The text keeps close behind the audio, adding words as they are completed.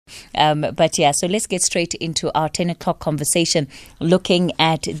But yeah, so let's get straight into our 10 o'clock conversation looking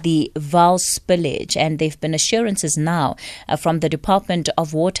at the Vaal spillage. And there have been assurances now from the Department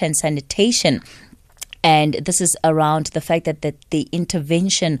of Water and Sanitation. And this is around the fact that the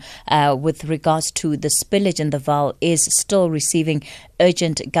intervention with regards to the spillage in the Vaal is still receiving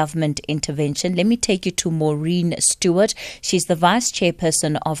urgent government intervention. Let me take you to Maureen Stewart. She's the Vice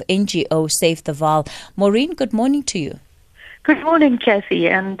Chairperson of NGO Save the Vaal. Maureen, good morning to you. Good morning, Kathy,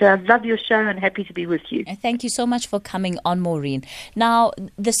 and love your show and happy to be with you. Thank you so much for coming on, Maureen. Now,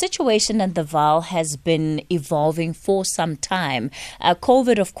 the situation in the Vaal has been evolving for some time.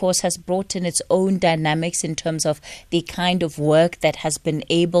 COVID, of course, has brought in its own dynamics in terms of the kind of work that has been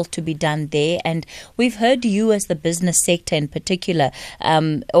able to be done there. And we've heard you as the business sector in particular,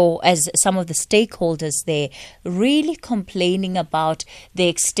 or as some of the stakeholders there, really complaining about the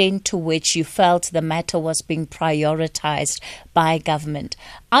extent to which you felt the matter was being prioritized by government.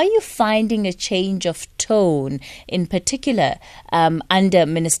 Are you finding a change of tone, in particular, under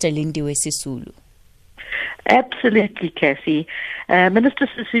Minister Lindiwe Sisulu? Absolutely, Kathy. Minister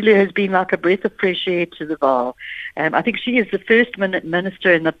Sisulu has been like a breath of fresh air to the Vaal. I think she is the first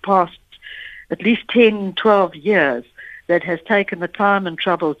minister in the past at least 10, 12 years that has taken the time and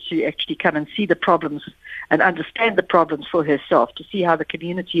trouble to actually come and see the problems and understand the problems for herself, to see how the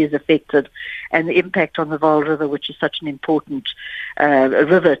community is affected and the impact on the Vaal River, which is such an important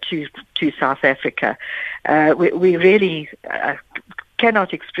river to South Africa. We really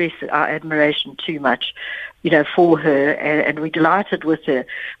cannot express our admiration too much, for her, and we're delighted with her.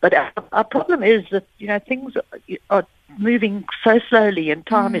 But our problem is that, things are moving so slowly and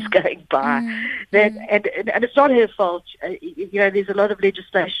time is going by and it's not her fault. There's a lot of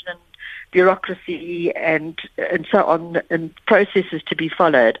legislation and bureaucracy and so on and processes to be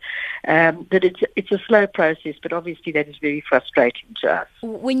followed. That it's a slow process, but obviously that is very frustrating to us.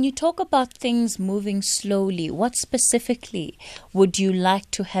 When you talk about things moving slowly, what specifically would you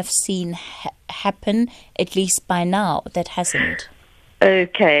like to have seen happen, at least by now, that hasn't?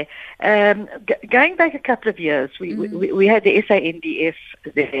 Okay. Going back a couple of years, we had the SANDF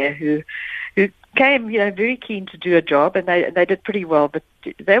there who came, very keen to do a job, and they did pretty well, but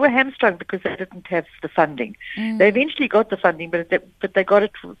they were hamstrung because they didn't have the funding. They eventually got the funding, but they got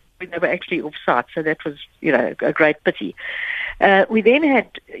it when they were actually off-site, so that was, a great pity. We then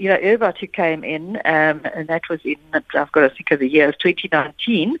had, Irvat who came in, and that was in, I've got to think of the years,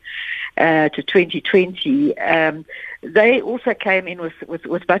 2019 to 2020. They also came in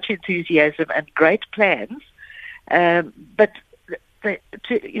with much enthusiasm and great plans, but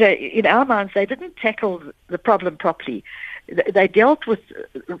in our minds, they didn't tackle the problem properly. They dealt with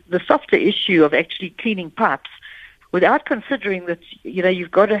the softer issue of actually cleaning pipes without considering that,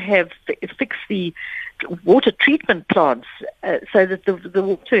 you've got to fix the water treatment plants so that the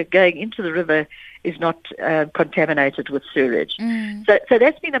water going into the river is not contaminated with sewage. So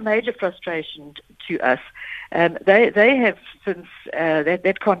that's been a major frustration to us. They have, since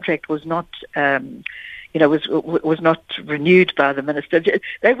that contract was not was not renewed by the minister.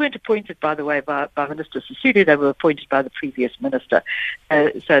 They weren't appointed, by the way, by Minister Sisulu. They were appointed by the previous minister.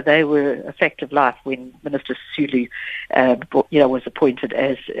 So they were effective life when Minister Sisulu, was appointed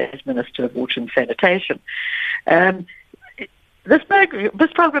as Minister of Water and Sanitation. This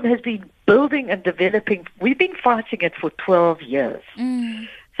program has been building and developing. We've been fighting it for 12 years.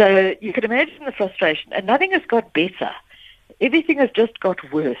 So you can imagine the frustration, and nothing has got better. Everything has just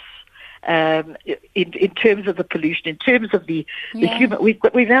got worse. In terms of the pollution, in terms of the human,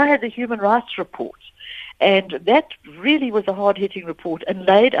 we've now had the human rights report, and that really was a hard-hitting report and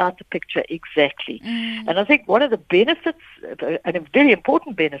laid out the picture exactly. And I think one of the benefits, and a very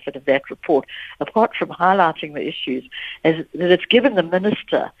important benefit of that report, apart from highlighting the issues, is that it's given the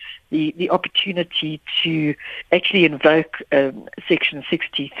minister the opportunity to actually invoke Section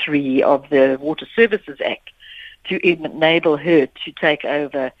 63 of the Water Services Act to enable her to take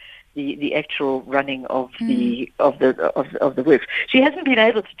over the actual running of the works. She hasn't been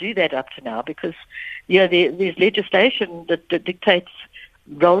able to do that up to now because there's legislation that dictates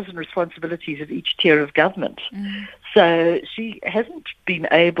roles and responsibilities of each tier of government. So she hasn't been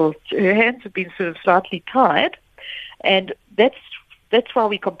able to, her hands have been sort of slightly tied, and that's why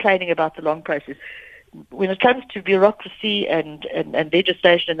we're complaining about the long process. When it comes to bureaucracy and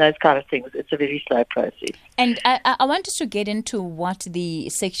legislation and those kind of things, it's a very slow process. And I want us to get into what the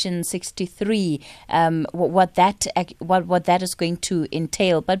Section 63, what that is going to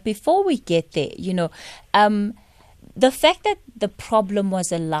entail. But before we get there, The fact that the problem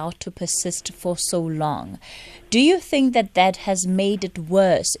was allowed to persist for so long, do you think that that has made it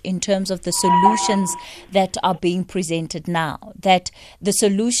worse in terms of the solutions that are being presented now? That the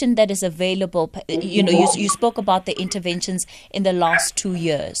solution that is available, you spoke about the interventions in the last 2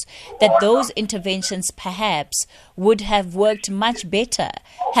 years, that those interventions perhaps would have worked much better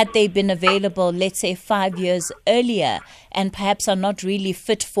had they been available, let's say, 5 years earlier, and perhaps are not really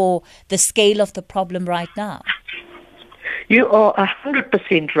fit for the scale of the problem right now? You are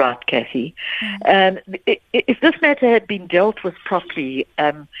 100% right, Kathy. If this matter had been dealt with properly,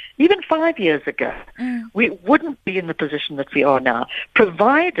 even 5 years ago, we wouldn't be in the position that we are now,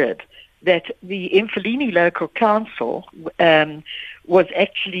 provided that the Mfuleni Local Council was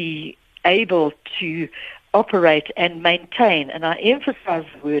actually able to operate and maintain, and I emphasize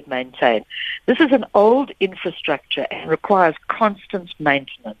the word maintain. This is an old infrastructure and requires constant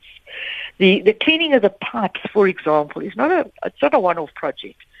maintenance. The cleaning of the pipes, for example, it's not a one-off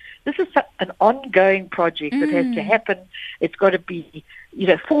project. This is an ongoing project that has to happen. It's got to be,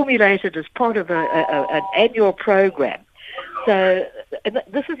 formulated as part of an annual program. So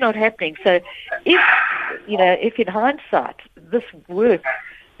this is not happening. So if in hindsight this work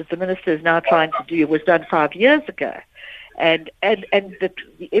that the minister is now trying to do was done 5 years ago, and the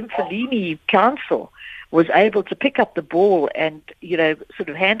Mfuleni Council was able to pick up the ball and, sort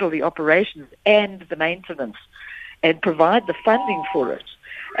of handle the operations and the maintenance and provide the funding for it,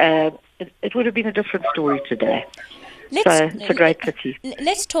 it would have been a different story today. So it's a great pity.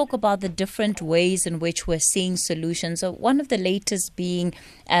 Let's talk about the different ways in which we're seeing solutions. So one of the latest being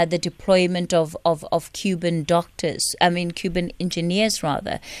the deployment of Cuban engineers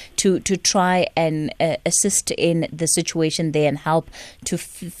rather, to try and assist in the situation there and help to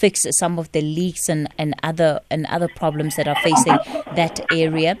fix some of the leaks and other problems that are facing that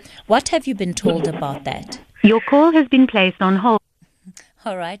area. What have you been told about that? Your call has been placed on hold.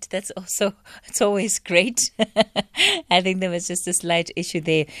 All right, it's always great. I think there was just a slight issue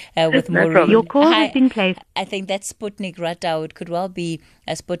there with Maureen. Your call has been placed. I think that's Sputnik Ratau. It could well be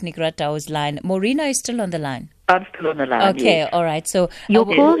Sputnik Ratau's line. Maureen, are you still on the line? I'm still on the line. Okay, yes. All right. So your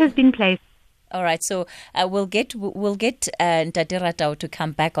call has been placed. All right, so we'll get Ntate Ratau to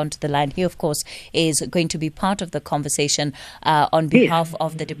come back onto the line. He, of course, is going to be part of the conversation on behalf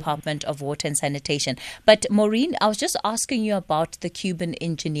of the Department of Water and Sanitation. But Maureen, I was just asking you about the Cuban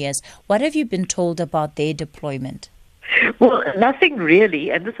engineers. What have you been told about their deployment? Well, nothing really,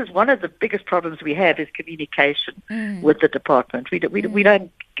 and this is one of the biggest problems we have is communication with the department. We don't,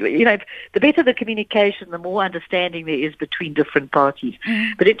 the better the communication, the more understanding there is between different parties.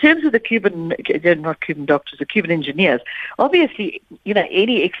 But in terms of the the Cuban engineers, obviously,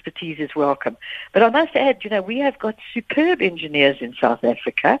 any expertise is welcome. But I must add, we have got superb engineers in South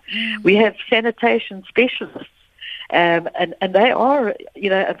Africa. We have sanitation specialists, and they are,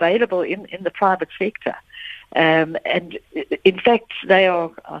 available in the private sector. And in fact, they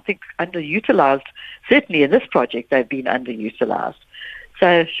are, I think, underutilized. Certainly in this project, they've been underutilized.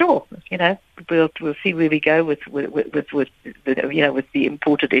 So sure, we'll see where we go with the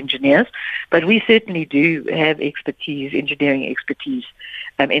imported engineers, but we certainly do have engineering expertise,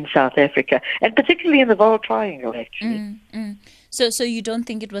 in South Africa, and particularly in the Vaal Triangle, actually. So you don't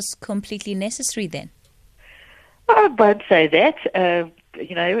think it was completely necessary then? I won't say that.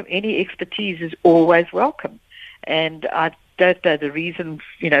 Any expertise is always welcome, and I don't know the reason,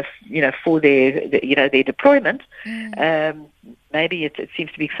 for their deployment. Maybe it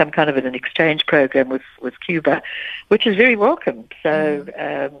seems to be some kind of an exchange program with Cuba, which is very welcome. So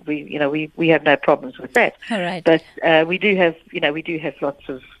we have no problems with that. All right. But we do have lots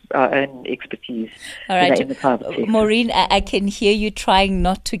of our own expertise. All right. In the private sector. Maureen, I can hear you trying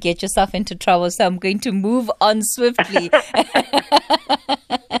not to get yourself into trouble, so I'm going to move on swiftly.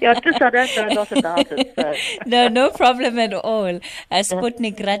 Yeah, just I don't know a lot about it. So. No problem at all.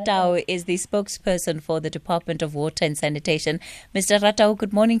 Sputnik Ratau is the spokesperson for the Department of Water and Sanitation. Mr. Ratau,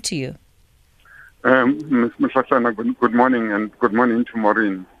 good morning to you. Ms. Mhlashana, good morning, and good morning to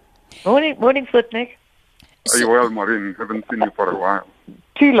Maureen. Morning, Sputnik. Are you well, Maureen? Haven't seen you for a while.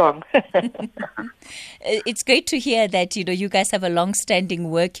 Too long. It's great to hear that, you guys have a long-standing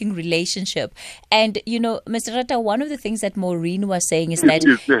working relationship. And, Mr. Ratau, one of the things that Maureen was saying is that...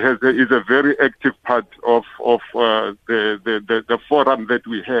 It is a very active part of the forum that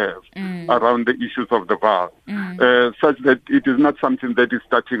we have around the issues of the Vaal, such that it is not something that is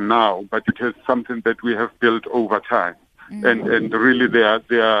starting now, but it is something that we have built over time. And really they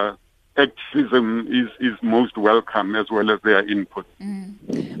are activism is most welcome, as well as their input.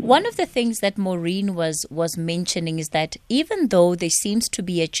 One of the things that Maureen was mentioning is that even though there seems to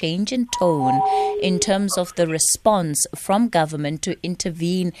be a change in tone in terms of the response from government to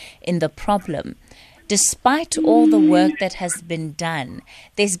intervene in the problem, despite all the work that has been done,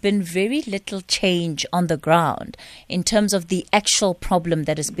 there's been very little change on the ground in terms of the actual problem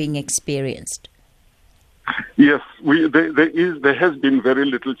that is being experienced. Yes, there has been very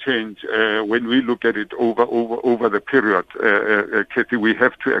little change when we look at it over the period. Kathy, we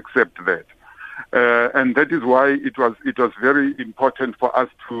have to accept that, and that is why it was very important for us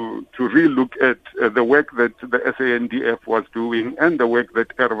to relook at the work that the SANDF was doing and the work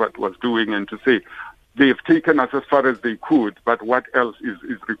that ERVAT was doing, and to say they've taken us as far as they could, but what else is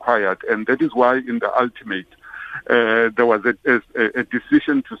required? And that is why in the ultimate, there was a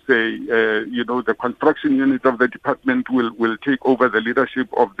decision to say, the construction unit of the department will take over the leadership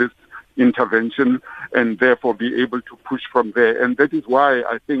of this intervention and therefore be able to push from there. And that is why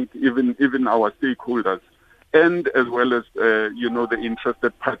I think even our stakeholders and as well as, the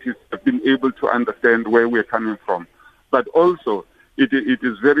interested parties have been able to understand where we're coming from. But also, it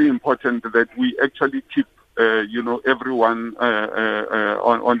is very important that we actually keep everyone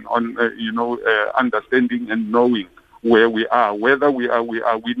on understanding and knowing where we are. Whether we are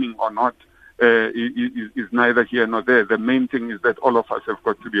winning or not is neither here nor there. The main thing is that all of us have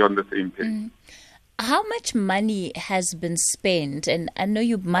got to be on the same page. How much money has been spent? And I know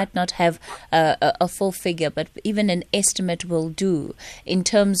you might not have a full figure, but even an estimate will do in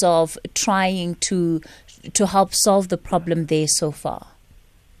terms of trying to help solve the problem there so far.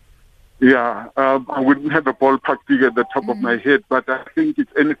 Yeah, I wouldn't have a ballpark figure at the top of my head, but I think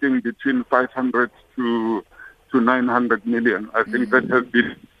it's anything between 500 to 900 million. I think that has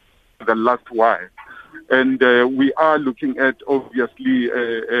been the last while. And we are looking at, obviously,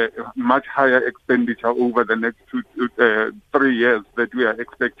 a much higher expenditure over the next 3 years that we are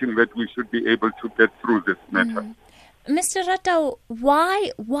expecting that we should be able to get through this matter. Mr. Ratau, why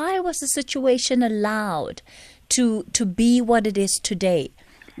was the situation allowed to be what it is today?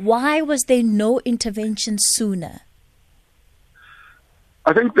 Why was there no intervention sooner?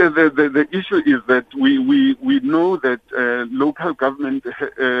 I think the issue is that we know that local government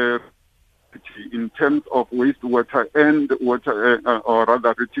in terms of wastewater and water, or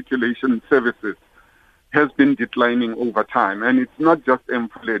rather reticulation services, has been declining over time. And it's not just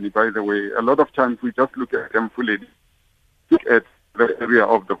Emfuleni, by the way. A lot of times we just look at Emfuleni, look at the area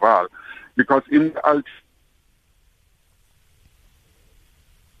of the Vaal, because in the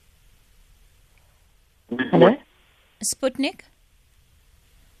Hello? Sputnik?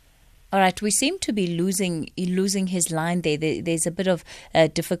 All right, we seem to be losing his line there. There's a bit of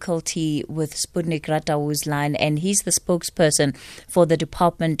difficulty with Sputnik Ratau's line, and he's the spokesperson for the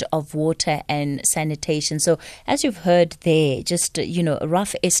Department of Water and Sanitation. So as you've heard there, just, a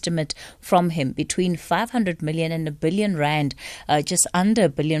rough estimate from him, between 500 million and R1 billion, just under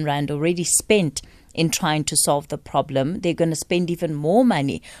R1 billion already spent in trying to solve the problem. They're going to spend even more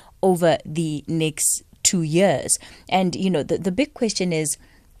money over the next 2 years. And, the big question is,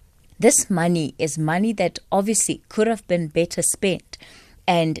 this money is money that obviously could have been better spent.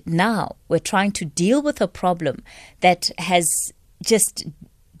 And now we're trying to deal with a problem that has just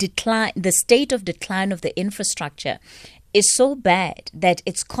declined. The state of decline of the infrastructure is so bad that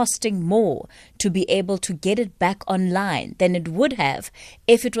it's costing more to be able to get it back online than it would have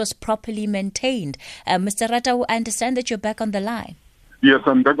if it was properly maintained. Mr. Ratau, I understand that you're back on the line. Yes,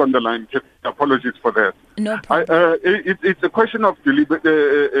 I'm back on the line. Apologies for that. No problem. It's a question of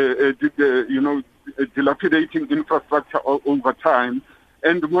dilapidating infrastructure over time.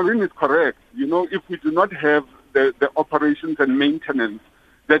 And Maureen is correct. If we do not have the operations and maintenance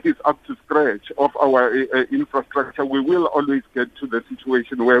that is up to scratch of our infrastructure, we will always get to the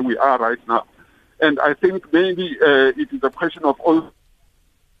situation where we are right now. And I think maybe it is a question of all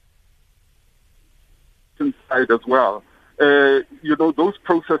side as well. Those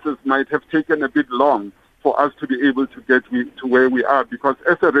processes might have taken a bit long for us to be able to get to where we are, because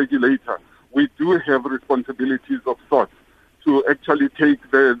as a regulator, we do have responsibilities of sorts to actually take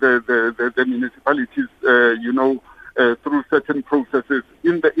the municipalities, through certain processes.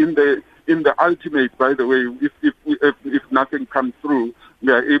 In the ultimate, by the way, if nothing comes through,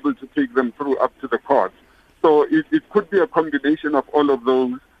 we are able to take them through up to the court. So it could be a combination of all of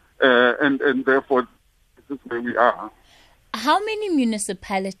those, and therefore this is where we are. How many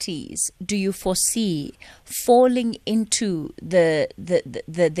municipalities do you foresee falling into the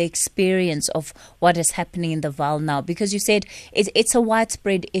experience of what is happening in the Vaal now? Because you said it's a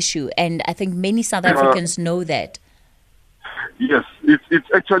widespread issue, and I think many South Africans know that. Yes, it's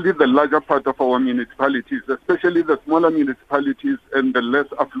actually the larger part of our municipalities, especially the smaller municipalities and the less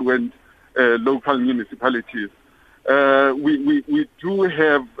affluent local municipalities. We do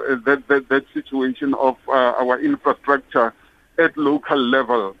have that situation of our infrastructure at local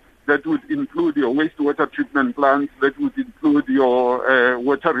level. That would include your wastewater treatment plants, that would include your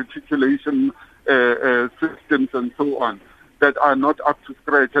water reticulation systems and so on, that are not up to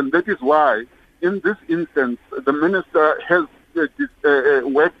scratch. And that is why, in this instance, the minister has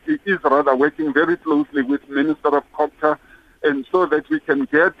working very closely with Minister of Culture, and so that we can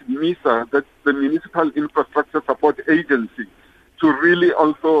get MISA, that's the Municipal Infrastructure Support Agency, to really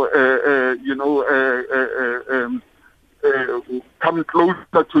also, come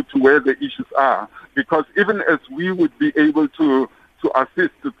closer to where the issues are. Because even as we would be able to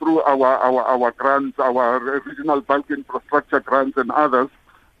assist through our grants, our regional bulk infrastructure grants and others,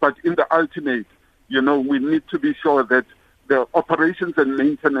 but in the ultimate, we need to be sure that the operations and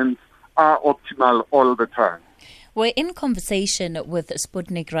maintenance are optimal all the time. We're in conversation with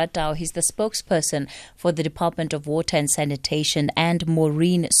Sputnik Ratau. He's the spokesperson for the Department of Water and Sanitation, and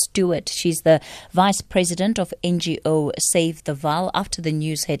Maureen Stewart. She's the Vice President of NGO Save the Vaal. After the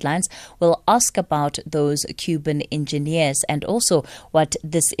news headlines, we'll ask about those Cuban engineers and also what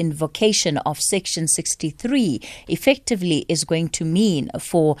this invocation of Section 63 effectively is going to mean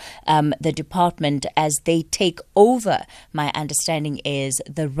for the department as they take over, my understanding is,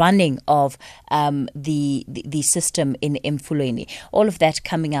 the running of the system in Mfuleni. All of that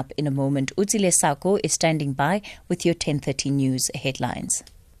coming up in a moment. Lindiwe Sisulu is standing by with your 10:30 news headlines.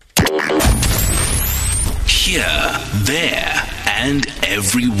 Here, there, and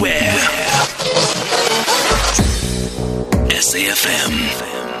everywhere. SAFM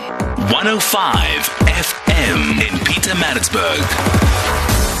 105 FM in Pietermaritzburg.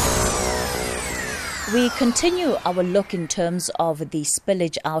 We continue our look in terms of the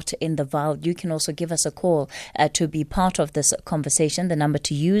spillage out in the Vaal. You can also give us a call to be part of this conversation. The number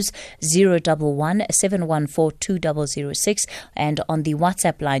to use 011 714 2006, and on the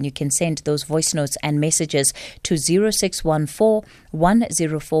WhatsApp line you can send those voice notes and messages to 0614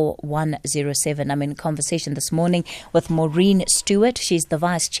 104 107. I'm in conversation this morning with Maureen Stewart. She's the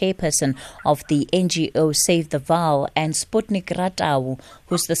Vice Chairperson of the NGO Save the Vaal, and Sputnik Ratau,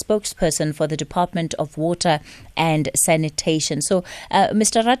 who's the spokesperson for the Department of Water and Sanitation. So,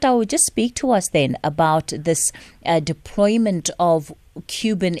 Mr. Ratau, just speak to us then about this deployment of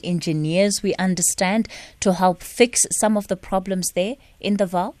Cuban engineers, we understand, to help fix some of the problems there in the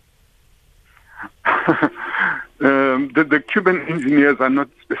Vaal? The Cuban engineers are not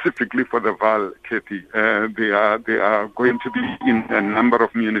specifically for the Vaal, Kathy. They are going to be in a number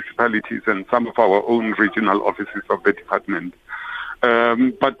of municipalities and some of our own regional offices of the department.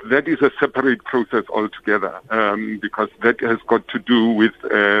 But that is a separate process altogether, because that has got to do with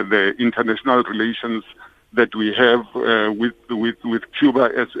the international relations that we have with Cuba,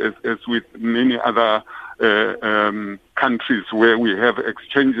 as with many other countries where we have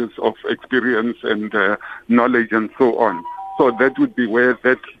exchanges of experience and knowledge and so on. So that would be where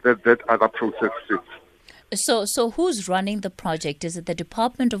that other process sits. So who's running the project? Is it the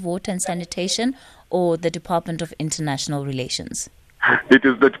Department of Water and Sanitation or the Department of International Relations? It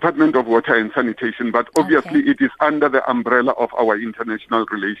is the Department of Water and Sanitation, but obviously it is under the umbrella of our international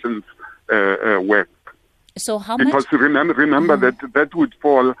relations work. So how because much? Remember that would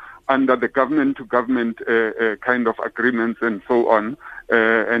fall under the government-to-government kind of agreements and so on,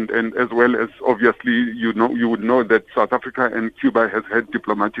 and as well as obviously you would know that South Africa and Cuba has had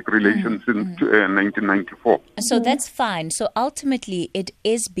diplomatic relations since 1994. So that's fine. So ultimately, it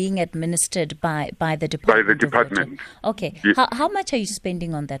is being administered by the Department. By the department. Okay. Yes. How much are you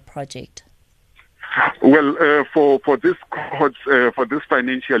spending on that project? Well, for this cohort, for this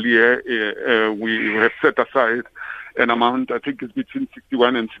financial year, we have set aside an amount, I think it's between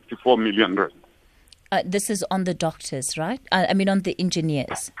 61 and 64 million rand. This is on the doctors, right? I mean, on the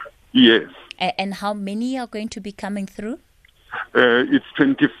engineers. Yes. And how many are going to be coming through? It's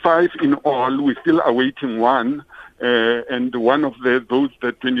 25 in all. We're still awaiting one. And one of those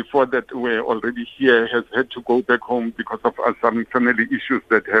 24 that were already here has had to go back home because of some family issues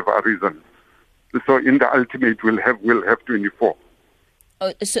that have arisen. So in the ultimate, we'll have 24.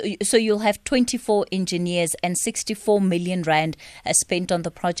 So you'll have 24 engineers and 64 million rand spent on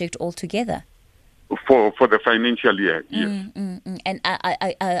the project altogether? For the financial year, yes. And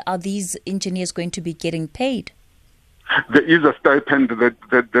are these engineers going to be getting paid? There is a stipend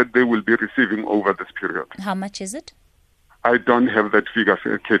that they will be receiving over this period. How much is it? I don't have that figure,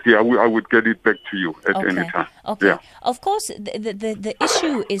 Kathy. I would get it back to you at any time. Okay. Yeah. Of course, the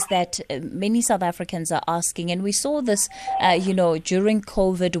issue is that many South Africans are asking, and we saw this, during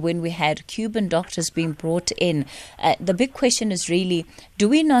COVID when we had Cuban doctors being brought in. The big question is really, do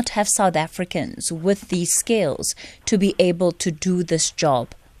we not have South Africans with these skills to be able to do this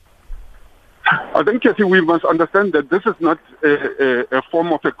job? I think, Kathy, we must understand that this is not a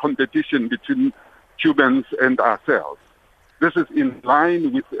form of a competition between Cubans and ourselves. This is in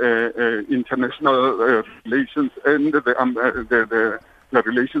line with international relations and the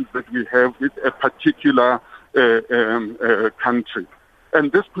relations that we have with a particular country.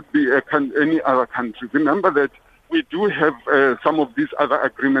 And this could be any other country. Remember that we do have some of these other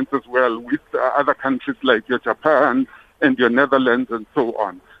agreements as well with other countries like your Japan and your Netherlands and so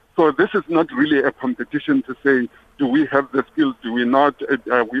on. So this is not really a competition to say, do we have the skills, do we not?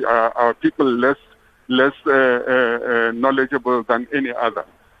 Are people less knowledgeable than any other?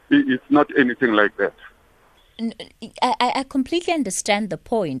 It's not anything like that. I completely understand the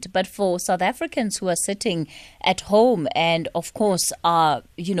point, but for South Africans who are sitting at home and, of course, are,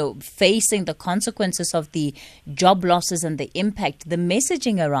 facing the consequences of the job losses and the impact, the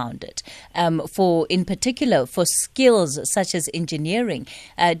messaging around it, in particular for skills such as engineering,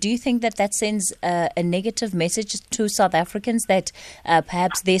 do you think that sends a negative message to South Africans that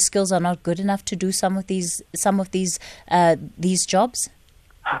perhaps their skills are not good enough to do some of these jobs?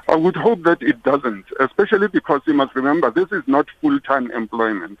 I would hope that it doesn't, especially because you must remember this is not full-time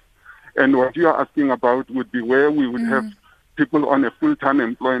employment. And what you are asking about would be where we would have people on a full-time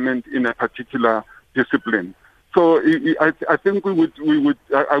employment in a particular discipline. So I think I would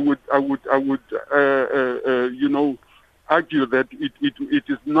argue that it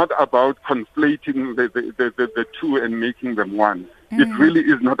is not about conflating the two and making them one. It really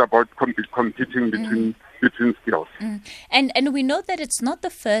is not about competing between skills. And we know that it's not the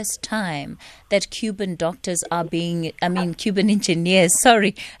first time that Cuban doctors are Cuban engineers,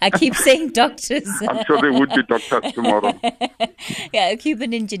 sorry, I keep saying doctors. I'm sure there would be doctors tomorrow. Yeah,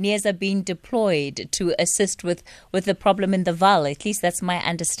 Cuban engineers are being deployed to assist with the problem in the Vaal. At least that's my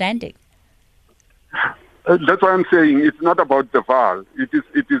understanding. That's why I'm saying it's not about the Vaal. It is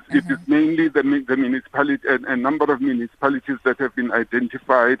mainly the municipality, a number of municipalities that have been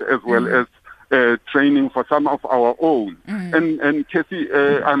identified, as well as training for some of our own. And Kathy,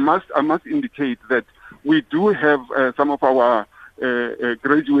 I must indicate that we do have some of our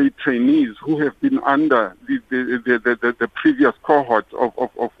graduate trainees who have been under the previous cohort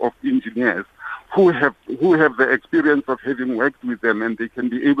of engineers who have the experience of having worked with them, and they can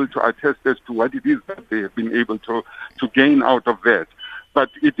be able to attest as to what it is that they have been able to gain out of that. But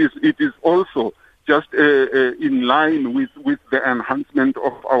it is also just in line with the enhancement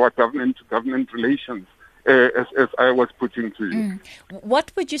of our government-to-government relations, as I was putting to you.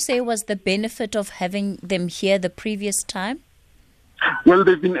 What would you say was the benefit of having them here the previous time? Well,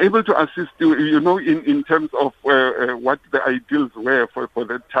 they've been able to assist you, in terms of what the ideals were for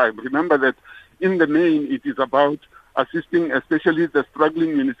that time. Remember that in the main, it is about assisting especially the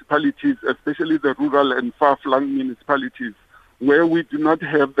struggling municipalities, especially the rural and far-flung municipalities, where we do not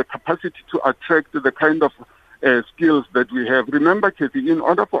have the capacity to attract the kind of skills that we have. Remember, Kathy, in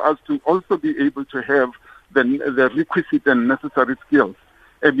order for us to also be able to have the requisite and necessary skills,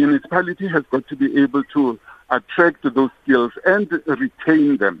 a municipality has got to be able to attract those skills and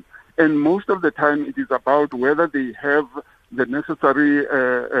retain them. And most of the time, it is about whether they have the necessary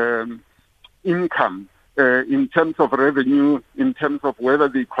income in terms of revenue, in terms of whether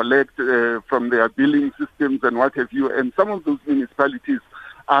they collect from their billing systems and what have you. And some of those municipalities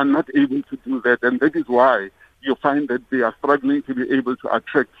are not able to do that. And that is why you find that they are struggling to be able to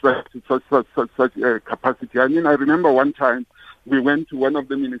attract such capacity. I mean, I remember one time we went to one of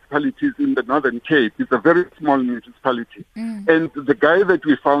the municipalities in the Northern Cape. It's a very small municipality. And the guy that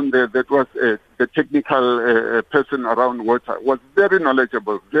we found there, that was the technical person around water, was very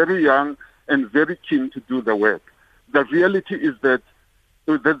knowledgeable, very young, and very keen to do the work. The reality is that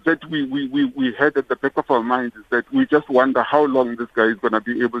we had at the back of our minds is that we just wonder how long this guy is going to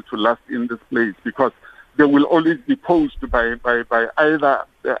be able to last in this place, because they will always be posed by either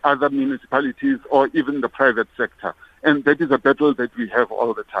other municipalities or even the private sector. And that is a battle that we have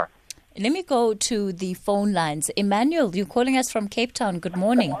all the time. Let me go to the phone lines. Emmanuel, you're calling us from Cape Town. Good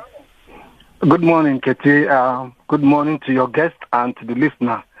morning. Good morning, Katie. Good morning to your guest and to the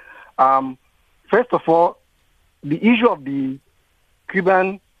listener. First of all, the issue of the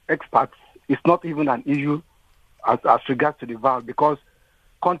Cuban expats is not even an issue as regards to the Vaal, because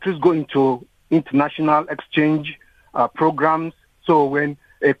countries go into international exchange programs. So when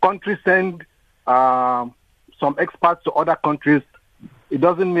a country sends some experts to other countries, it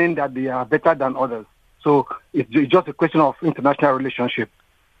doesn't mean that they are better than others. So it's just a question of international relationship.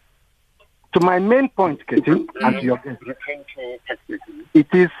 To my main point, Katie, and to your guest, it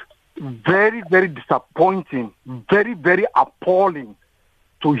is very, very disappointing, very, very appalling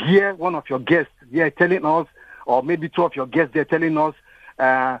to hear one of your guests here telling us, or maybe two of your guests there telling us,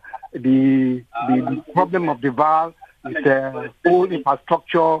 the problem of the Vaal is old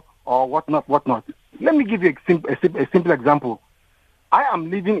infrastructure or whatnot. Let me give you a simple example. I am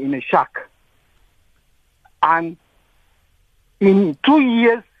living in a shack, and in 2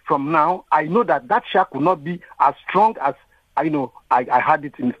 years from now, I know that shack will not be as strong as I know I had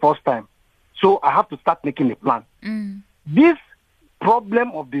it in the first time. So I have to start making a plan. This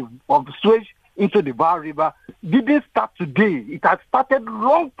problem of the sewage into the Vaal River didn't start today. It has started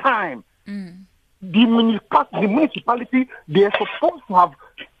long time. The municipality, they are supposed to have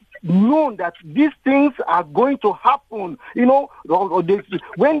known that these things are going to happen.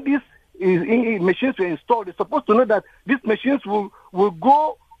 When these machines were installed, they're supposed to know that these machines will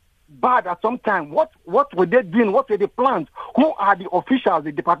go bad at some time. What were they doing? What were the plans? Who are the officials,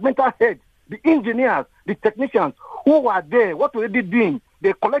 the departmental heads, the engineers, the technicians? Who are there? What were they doing?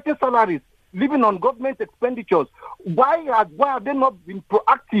 They're collecting salaries, living on government expenditures. Why have they not been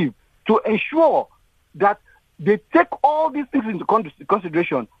proactive to ensure that they take all these things into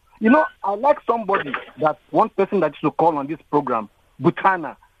consideration? I like somebody, that one person that used to call on this program,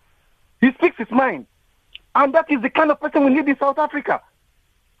 Butana. He speaks his mind. And that is the kind of person we need in South Africa.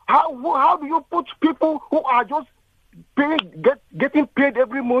 How do you put people who are just getting paid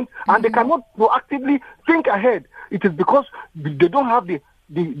every month and they cannot proactively think ahead? It is because they don't have the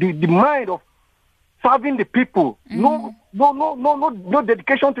mind of serving the people. No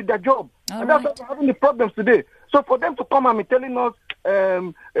dedication to their job. And that's why we're having the problems today. So for them to come and be telling us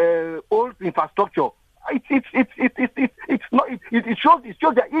old infrastructure, it shows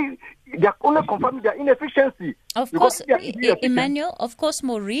that they're only confirming their inefficiency. Of course, Emmanuel, of course,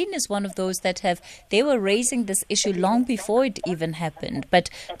 Maureen is one of those that they were raising this issue long before it even happened. But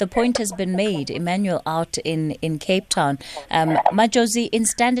the point has been made. Emmanuel out in Cape Town. Majosi in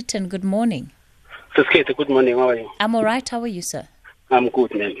Standerton, good morning. Siskete, good morning. How are you? I'm all right. How are you, sir? I'm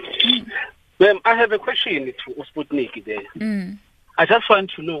good, ma'am. Ma'am, I have a question to Sputnik there. I just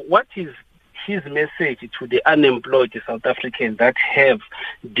want to know, what is his message to the unemployed South Africans that have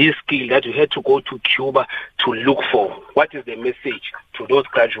this skill that you had to go to Cuba to look for? What is the message to those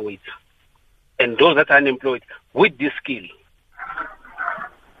graduates and those that are unemployed with this skill?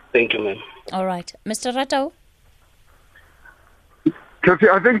 Thank you, ma'am. All right. Mr. Ratau? Kathy,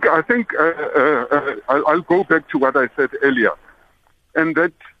 I think I'll go back to what I said earlier, and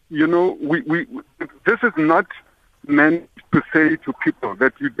that we this is not meant to say to people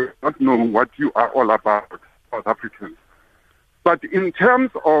that you do not know what you are all about, South Africans. But in terms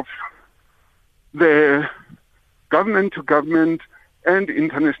of the government-to-government and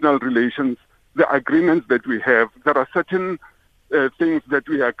international relations, the agreements that we have, there are certain things that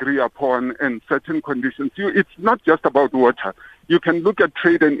we agree upon and certain conditions. It's not just about water. You can look at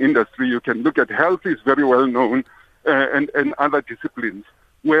trade and industry. You can look at health, is very well known, and other disciplines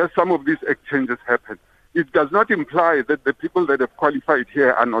where some of these exchanges happen. It does not imply that the people that have qualified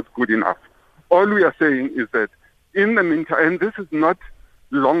here are not good enough. All we are saying is that in the meantime, and this is not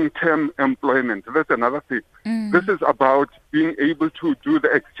long-term employment, that's another thing. This is about being able to do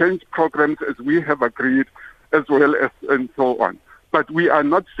the exchange programs as we have agreed, as well as and so on. But we are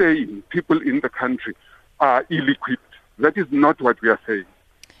not saying people in the country are ill-equipped. That is not what we are saying.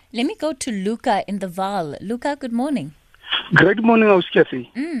 Let me go to Luca in the Vaal. Luca, good morning. Great morning, Kathy.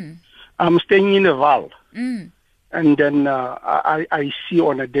 I'm staying in the Vaal. And then I see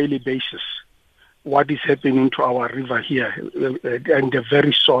on a daily basis what is happening to our river here and the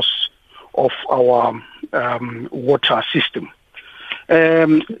very source of our water system.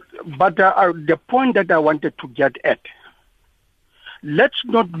 But the point that I wanted to get at, let's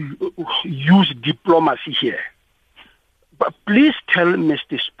not use diplomacy here. But please tell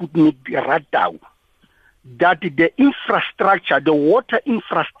Mr. Sputnik Ratau that the infrastructure, the water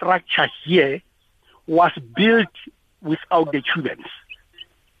infrastructure here was built without the Cubans.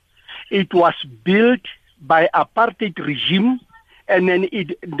 It was built by apartheid regime, and then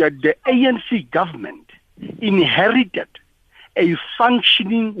the ANC government inherited a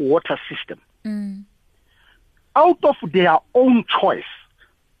functioning water system. Out of their own choice,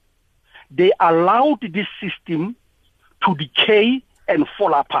 they allowed this system to decay and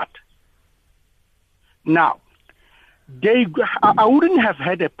fall apart. Now, I wouldn't have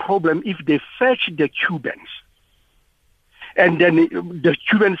had a problem if they fetched the Cubans, and then the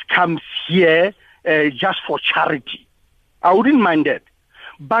Cubans come here just for charity. I wouldn't mind that.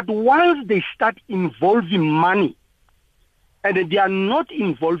 But once they start involving money, and they are not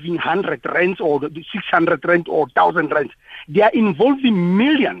involving 100 rands or 600 rand or 1,000 rands, they are involving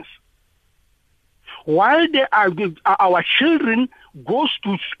millions. While they are, our children goes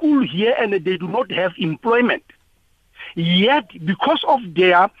to school here and they do not have employment. Yet, because of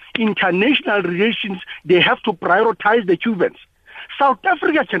their international relations, they have to prioritize the Cubans. South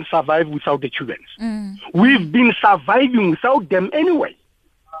Africa can survive without the Cubans. We've been surviving without them anyway.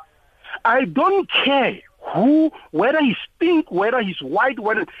 I don't care who, whether he's pink, whether he's white,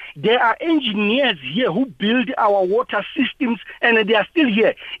 whether there are engineers here who build our water systems and they are still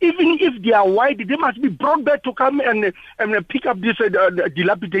here. Even if they are white, they must be brought back to come and pick up this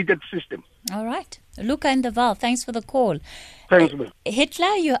dilapidated system. All right. Luca in the Vaal, thanks for the call. Thanks, man.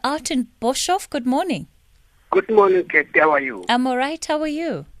 Hitler, you're out in Boshoff. Good morning. Good morning, Kate. How are you? I'm all right. How are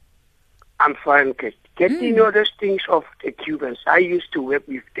you? I'm fine, Kate. Kate, you know those things of the Cubans. I used to work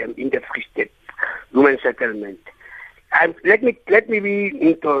with them in the Free State women settlement. And let me be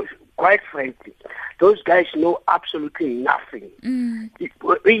into, quite frankly, those guys know absolutely nothing.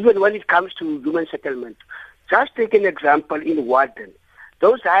 Even when it comes to women settlement. Just take an example in Warden.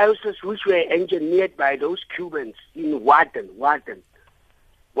 Those houses which were engineered by those Cubans in Warden,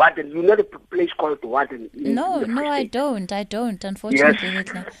 you know the place called Warden? No, I don't, unfortunately.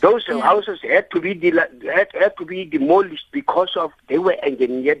 Yes. Those houses had to be demolished because of they were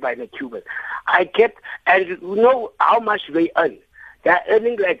engineered by the Cubans. And you know how much they earn. They are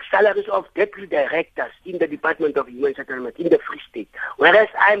earning like salaries of deputy directors in the Department of Human Settlement in the Free State, whereas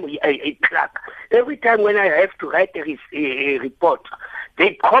I'm a clerk. Every time when I have to write a report,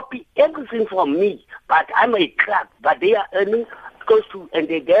 they copy everything from me, but I'm a clerk, but they are earning close to, and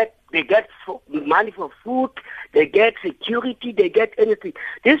they get money for food, they get security, they get anything.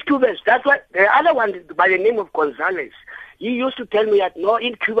 These Cubans, that's why the other one by the name of Gonzalez, he used to tell me that no,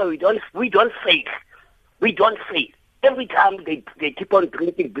 in Cuba we don't fail. We don't fail. Every time they keep on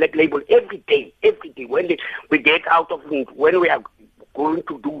drinking Black Label every day when we get out of when we are going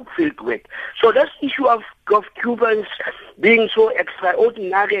to do field work. So this issue of Cubans being so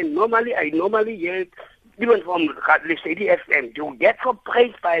extraordinary, and I normally hear even from the City FM, you get so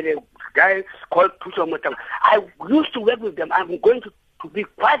praised by the guy called Tuso Motam. I used to work with them. I'm going to be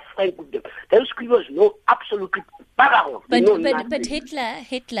quite frank with them. Those Cubans know absolutely barrel. But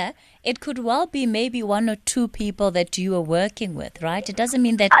Hitler, it could well be maybe one or two people that you are working with, right? It doesn't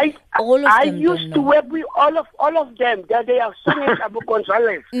mean that all of them I used to work with all of them. That they are Senate Abu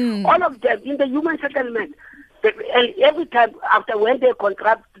Gonzalez. All of them in the human settlement. And every time after when the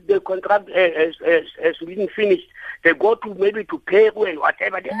contract has been finished, they go to maybe to Peru and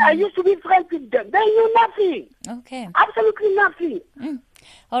whatever. I used to be friends with them. They knew nothing. Okay. Absolutely nothing.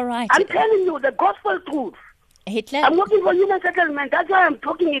 All right. I'm telling you the gospel truth. Hitler. I'm working for human settlement. That's why I'm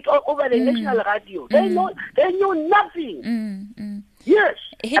talking it all over the national radio. They know nothing. Yes.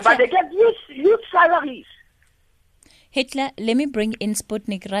 Hitler. But they get huge salaries. Hitler, let me bring in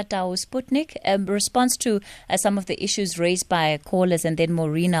Sputnik Ratau. Sputnik, response to some of the issues raised by callers, and then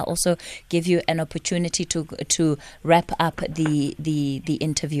Maureen, I'll also give you an opportunity to wrap up the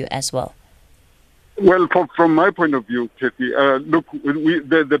interview as well. Well, from my point of view, Kathy, look,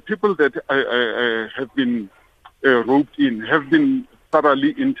 the people that have been roped in have been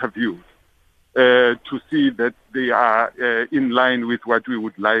thoroughly interviewed to see that they are in line with what we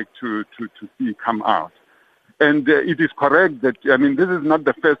would like to see come out. And it is correct that, this is not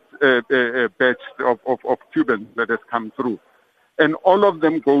the first batch of Cubans that has come through. And all of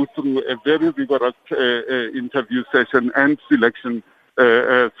them go through a very rigorous interview session and selection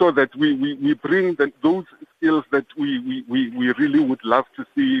so that we bring those skills that we really would love to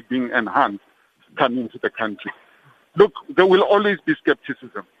see being enhanced coming to the country. Look, there will always be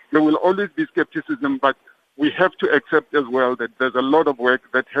skepticism. But we have to accept as well that there's a lot of work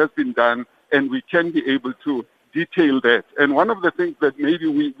that has been done, and we can be able to detail that. And one of the things that maybe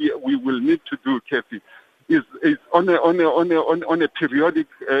we will need to do, Kathy, is on a periodic,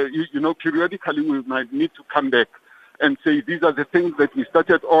 periodically we might need to come back and say these are the things that we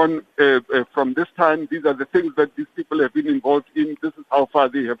started on from this time. These are the things that these people have been involved in. This is how far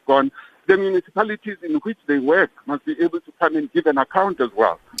they have gone. The municipalities in which they work must be able to come and give an account as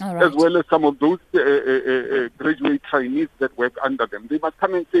well, as well as some of those graduate trainees that work under them. They must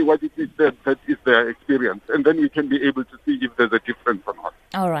come and say what it is that is their experience, and then we can be able to see if there's a difference or not.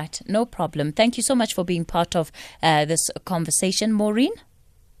 All right, no problem. Thank you so much for being part of this conversation. Maureen?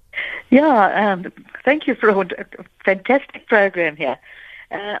 Yeah, thank you for a fantastic program here.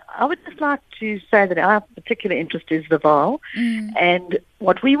 I would just like to say that our particular interest is the Vaal, and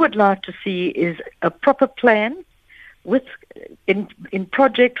what we would like to see is a proper plan in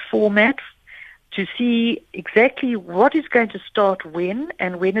project format to see exactly what is going to start when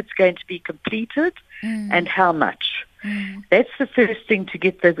and when it's going to be completed and how much. That's the first thing to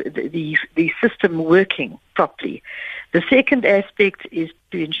get the system working properly. The second aspect is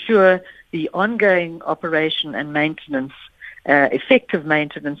to ensure the ongoing operation and maintenance, effective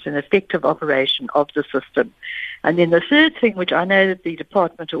maintenance and effective operation of the system. And then the third thing, which I know that the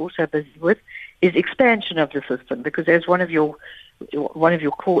department are also busy with, is expansion of the system, because as one of your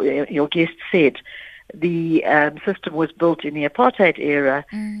guests said, the system was built in the apartheid era,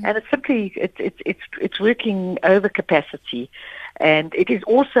 and it's simply it's working over capacity, and it is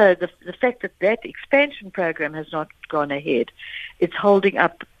also the fact that expansion program has not gone ahead. It's holding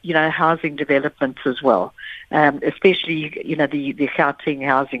up, housing developments as well, especially the Gauteng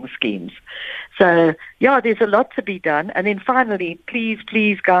housing schemes. So there's a lot to be done. And then finally,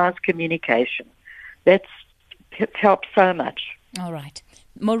 please, guys, communication. It helps so much. All right.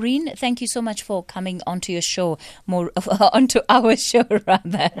 Maureen, thank you so much for coming onto your show, onto our show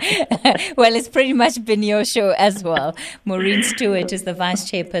rather. Well, it's pretty much been your show as well. Maureen Stewart is the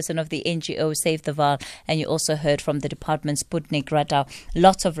Vice Chairperson of the NGO Save the Vaal, and you also heard from the department's Sputnik Ratau.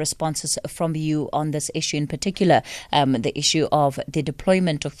 Lots of responses from you on this issue, in particular, the issue of the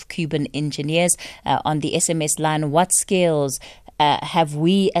deployment of Cuban engineers on the SMS line. What skills have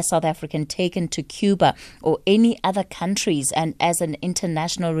we as South African taken to Cuba or any other countries and as an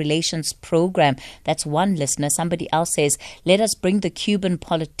international relations program? That's one listener. Somebody else says, let us bring the Cuban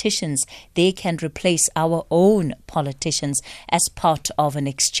politicians. They can replace our own politicians as part of an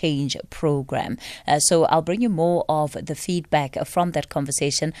exchange program. So I'll bring you more of the feedback from that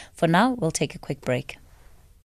conversation. For now, we'll take a quick break.